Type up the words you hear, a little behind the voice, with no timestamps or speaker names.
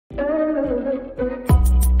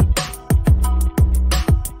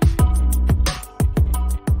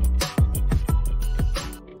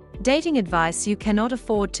Dating advice you cannot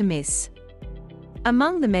afford to miss.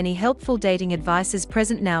 Among the many helpful dating advices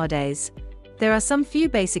present nowadays, there are some few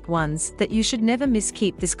basic ones that you should never miss.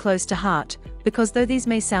 Keep this close to heart, because though these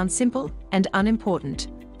may sound simple and unimportant,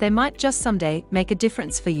 they might just someday make a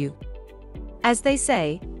difference for you. As they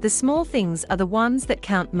say, the small things are the ones that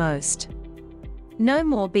count most. No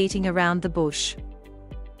more beating around the bush.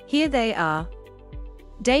 Here they are.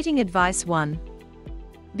 Dating advice 1.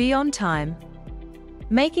 Be on time.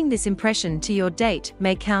 Making this impression to your date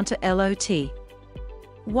may counter lot.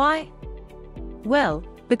 Why? Well,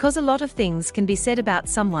 because a lot of things can be said about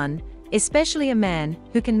someone, especially a man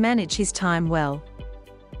who can manage his time well.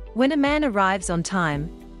 When a man arrives on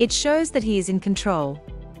time, it shows that he is in control.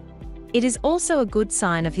 It is also a good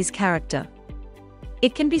sign of his character.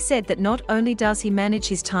 It can be said that not only does he manage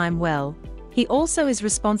his time well, he also is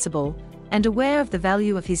responsible and aware of the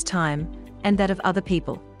value of his time and that of other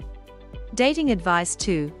people. Dating advice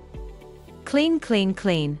 2. Clean, clean,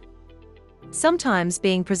 clean. Sometimes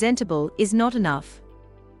being presentable is not enough.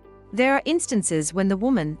 There are instances when the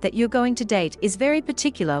woman that you're going to date is very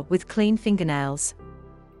particular with clean fingernails.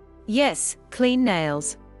 Yes, clean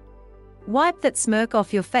nails. Wipe that smirk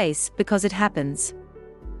off your face because it happens.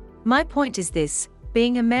 My point is this: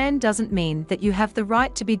 being a man doesn't mean that you have the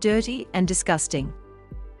right to be dirty and disgusting.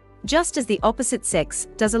 Just as the opposite sex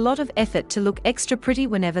does a lot of effort to look extra pretty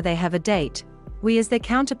whenever they have a date, we as their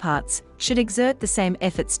counterparts should exert the same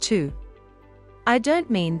efforts too. I don't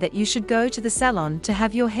mean that you should go to the salon to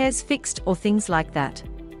have your hairs fixed or things like that.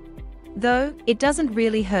 Though, it doesn't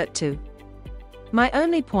really hurt to. My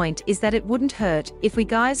only point is that it wouldn't hurt if we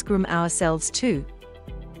guys groom ourselves too.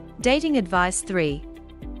 Dating advice 3.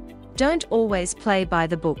 Don't always play by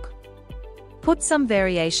the book. Put some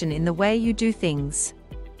variation in the way you do things.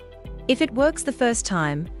 If it works the first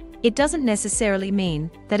time, it doesn't necessarily mean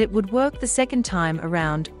that it would work the second time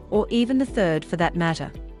around, or even the third for that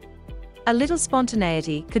matter. A little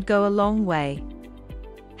spontaneity could go a long way.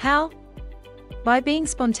 How? By being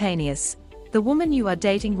spontaneous, the woman you are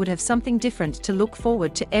dating would have something different to look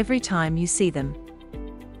forward to every time you see them.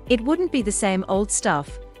 It wouldn't be the same old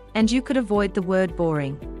stuff, and you could avoid the word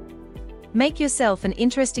boring. Make yourself an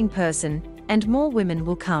interesting person, and more women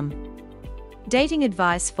will come. Dating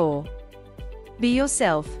advice 4. Be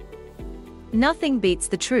yourself. Nothing beats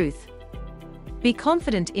the truth. Be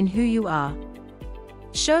confident in who you are.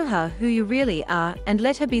 Show her who you really are and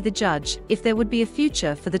let her be the judge if there would be a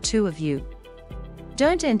future for the two of you.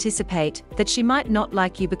 Don't anticipate that she might not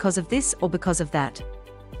like you because of this or because of that.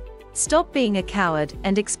 Stop being a coward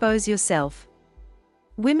and expose yourself.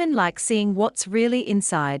 Women like seeing what's really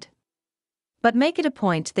inside. But make it a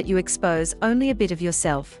point that you expose only a bit of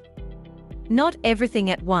yourself. Not everything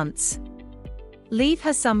at once. Leave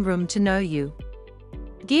her some room to know you.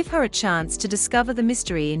 Give her a chance to discover the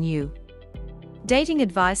mystery in you. Dating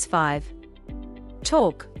advice 5.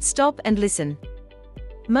 Talk, stop and listen.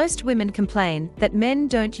 Most women complain that men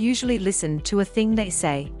don't usually listen to a thing they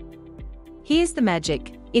say. Here's the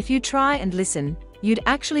magic: if you try and listen, you'd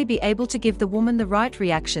actually be able to give the woman the right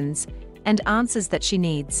reactions and answers that she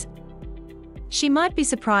needs. She might be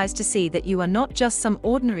surprised to see that you are not just some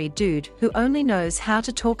ordinary dude who only knows how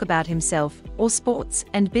to talk about himself, or sports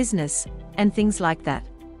and business, and things like that.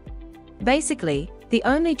 Basically, the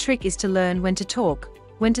only trick is to learn when to talk,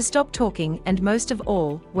 when to stop talking, and most of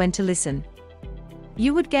all, when to listen.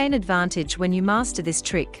 You would gain advantage when you master this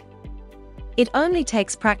trick. It only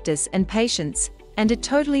takes practice and patience, and it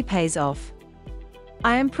totally pays off.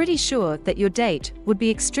 I am pretty sure that your date would be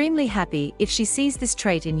extremely happy if she sees this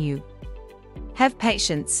trait in you. Have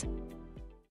patience.